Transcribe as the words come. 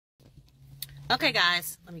Okay,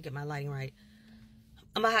 guys, let me get my lighting right.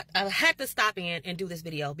 I had to stop in and do this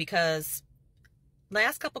video because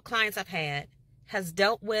last couple clients I've had has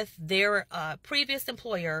dealt with their previous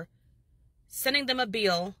employer sending them a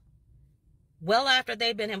bill well after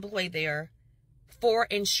they've been employed there for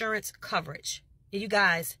insurance coverage. You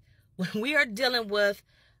guys, when we are dealing with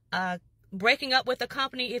breaking up with a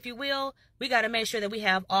company, if you will, we got to make sure that we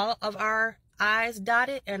have all of our I's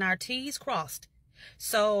dotted and our T's crossed.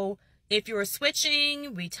 So if you're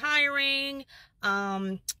switching, retiring,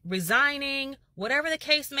 resigning, whatever the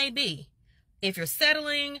case may be, if you're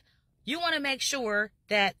settling, you want to make sure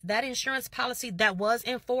that that insurance policy that was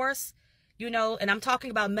in force, you know, and I'm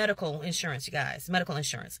talking about medical insurance, you guys, medical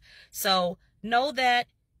insurance. So know that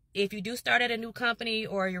if you do start at a new company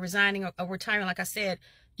or you're resigning or retiring, like I said,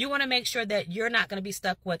 you want to make sure that you're not going to be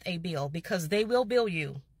stuck with a bill because they will bill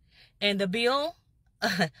you. And the bill,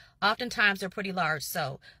 oftentimes they're pretty large.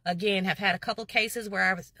 So again, have had a couple cases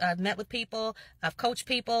where I've met with people, I've coached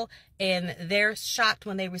people, and they're shocked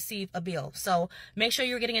when they receive a bill. So make sure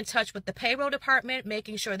you're getting in touch with the payroll department,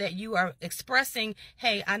 making sure that you are expressing,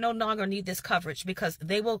 hey, I no longer need this coverage, because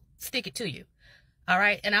they will stick it to you. All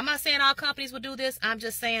right. And I'm not saying all companies will do this. I'm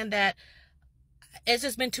just saying that it's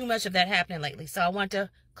just been too much of that happening lately. So I want to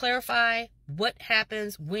clarify what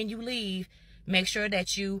happens when you leave. Make sure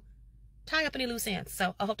that you tie up any loose ends.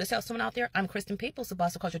 So I hope this helps someone out there. I'm Kristen Peoples of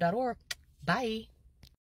BostonCulture.org. Bye.